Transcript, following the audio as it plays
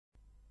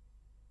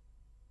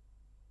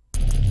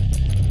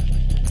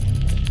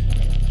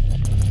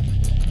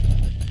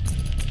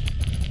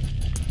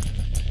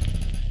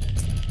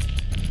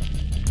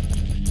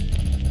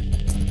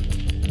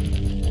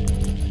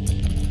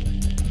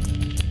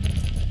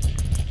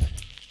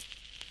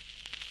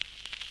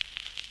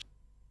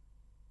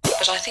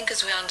But I think as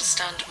we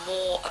understand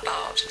more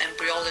about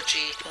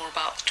embryology, more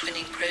about the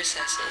twinning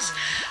processes,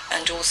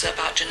 and also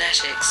about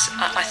genetics,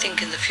 I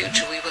think in the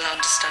future we will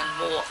understand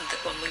more, and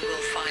that when we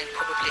will find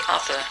probably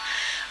other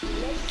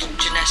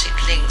genetic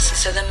links.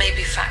 So there may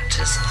be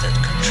factors that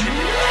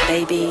contribute.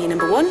 Baby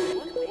number 1.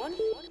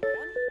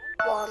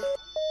 1.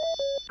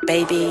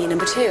 Baby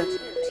number 2. 2.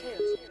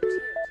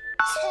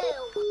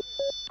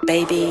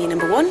 Baby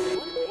number 1.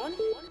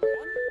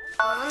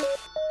 1.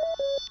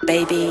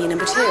 Baby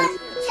number 2. 2,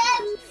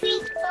 3,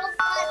 4,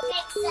 5,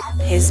 6,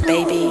 7. Here's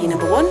baby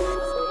number 1. 1.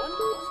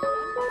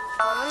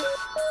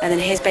 And then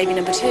here's baby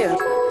number 2. 2.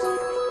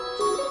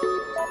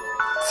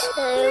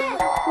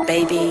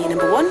 Baby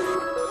number 1.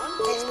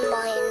 There's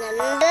my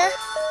number.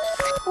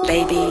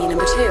 Baby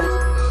number 2.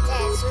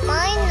 There's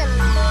my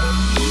number.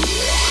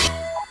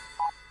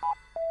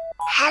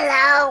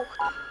 Hello.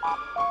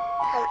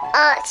 I'm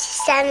Archie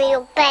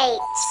Samuel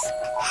Bates.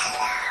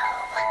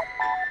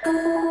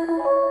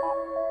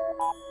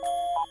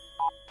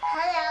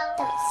 Hello.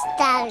 That's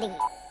Stanley.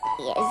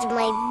 Here's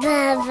my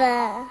brother.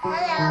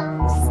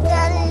 Hello.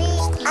 Stanley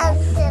and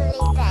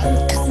Silly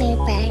Bates. Tommy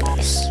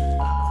Bates.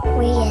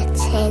 We are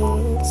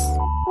twins.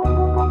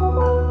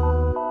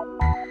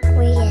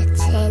 We are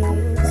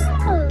twins.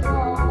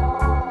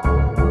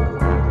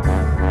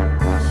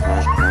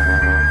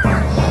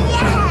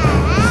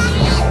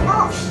 Yeah!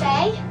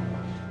 Archie,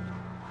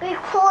 be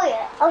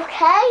quiet,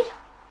 okay?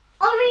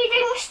 I'm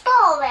reading a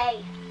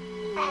story.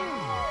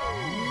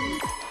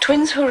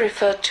 Twins who are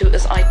referred to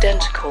as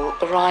identical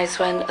arise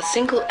when a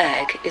single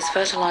egg is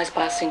fertilized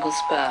by a single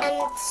sperm.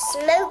 And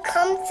smoke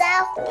comes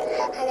out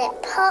and it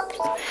pops.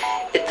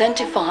 It then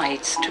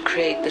divides to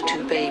create the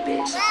two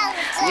babies.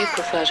 We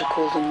prefer to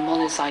call them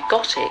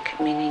monozygotic,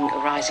 meaning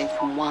arising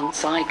from one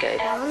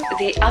zygote.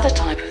 The other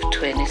type of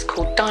twin is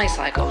called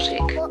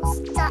dizygotic, What's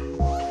that?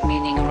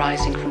 meaning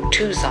arising from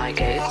two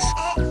zygotes.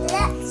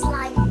 That's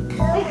like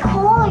be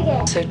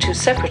quiet. So two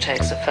separate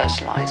eggs are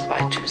fertilized by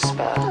two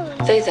sperm.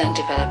 They then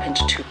develop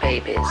into two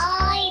babies.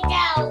 I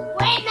know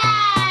winner.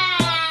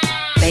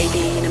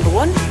 Baby number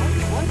 1.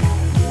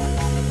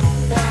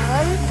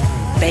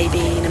 1.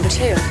 Baby number 2.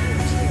 2.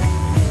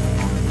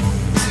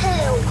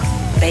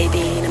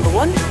 Baby number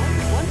 1. 1.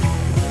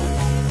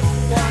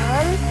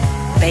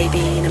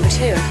 Baby number 2.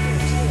 2.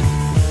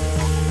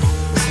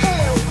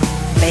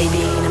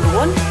 Baby number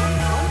 1. 1.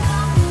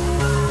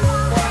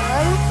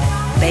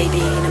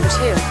 Baby number 2.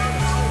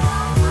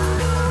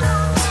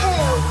 2.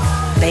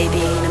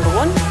 Baby number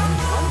 1. 1.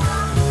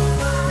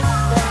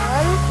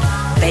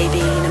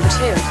 Baby number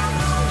 2. 2.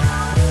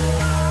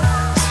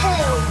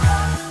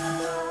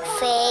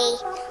 3,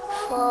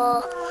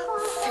 4,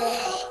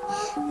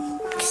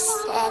 5,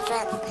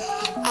 7,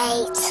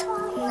 8,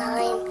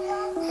 9,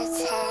 10,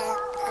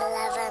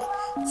 11,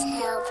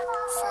 12,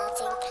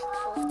 13,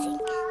 14,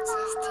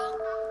 16,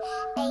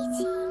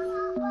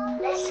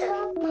 18.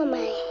 Listen,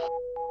 Mummy.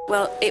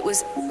 Well, it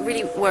was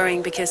really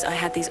worrying because I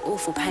had these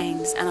awful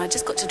pains and I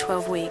just got to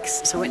 12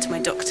 weeks. So I went to my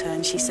doctor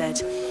and she said,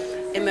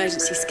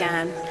 emergency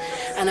scan.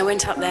 And I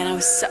went up there and I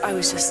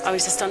was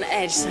just on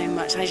edge so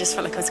much. I just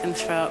felt like I was going to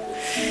throw up.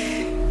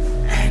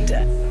 And,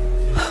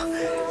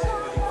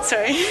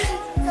 sorry.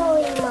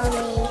 Sorry,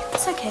 Mummy.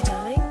 It's okay,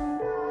 darling.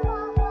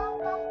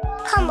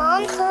 Come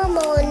on.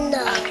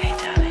 Okay,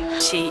 darling.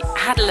 She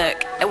had a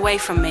look away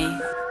from me,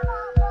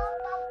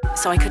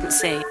 so I couldn't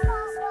see.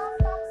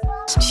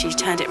 She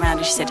turned it around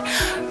and she said,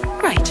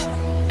 right,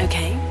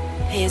 okay,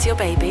 here's your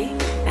baby,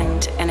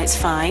 and it's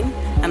fine.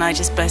 And I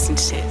just burst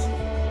into tears.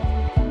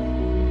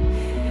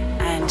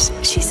 And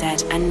she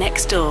said, and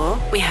next door,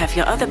 we have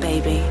your other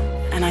baby.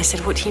 And I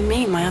said, what do you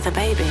mean, my other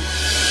baby?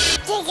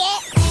 Dig it.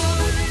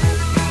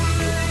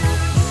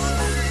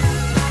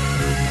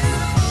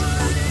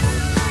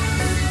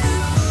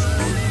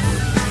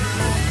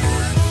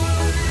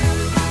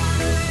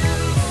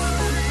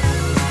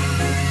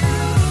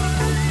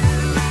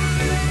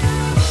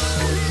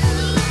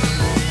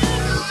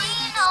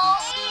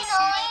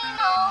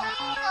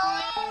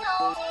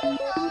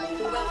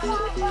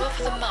 Well,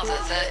 for the mother,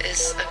 there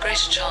is a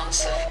greater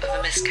chance of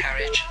a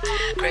miscarriage,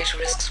 greater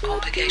risks of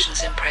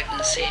complications in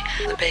pregnancy.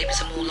 The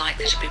babies are more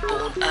likely to be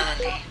born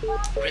early,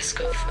 risk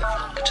of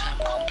longer-term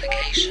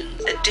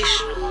complications,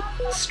 additional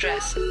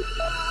stress.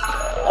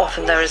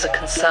 Often there is a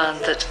concern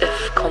that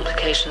if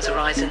complications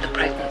arise in the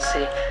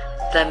pregnancy,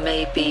 there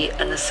may be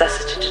a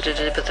necessity to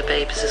deliver the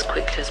babies as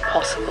quickly as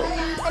possible.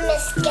 I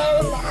must go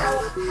now.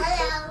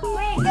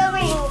 Hello. Where are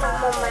you going,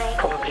 Mummy?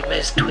 Probably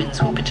most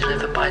twins will be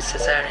delivered by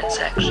caesarean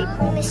section.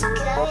 I must go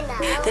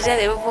now. The day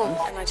they were born,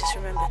 and I just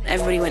remember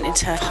everybody went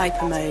into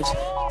hyper mode.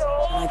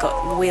 And I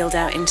got wheeled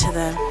out into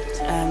the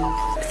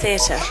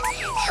theatre.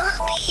 It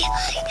will be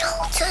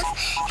Dalton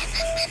in a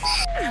minute.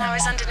 And I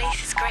was underneath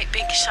this great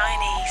big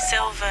shiny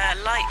silver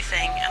light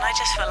thing, and I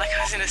just felt like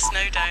I was in a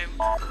snow dome.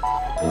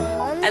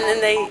 And then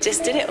they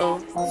just did it all.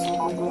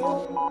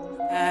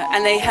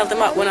 And they held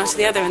them up one after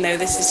the other, and they were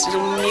this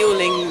little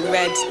mewling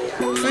red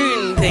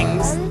prune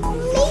things.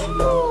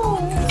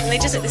 And they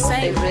just looked the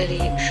They same. really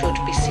should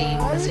be seen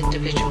as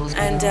individuals.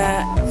 And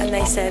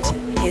they said,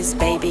 here's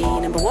baby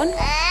number 1.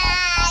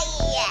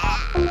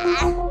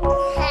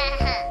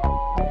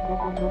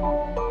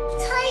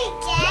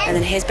 And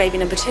then here's baby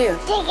number 2. Dig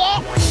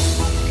it.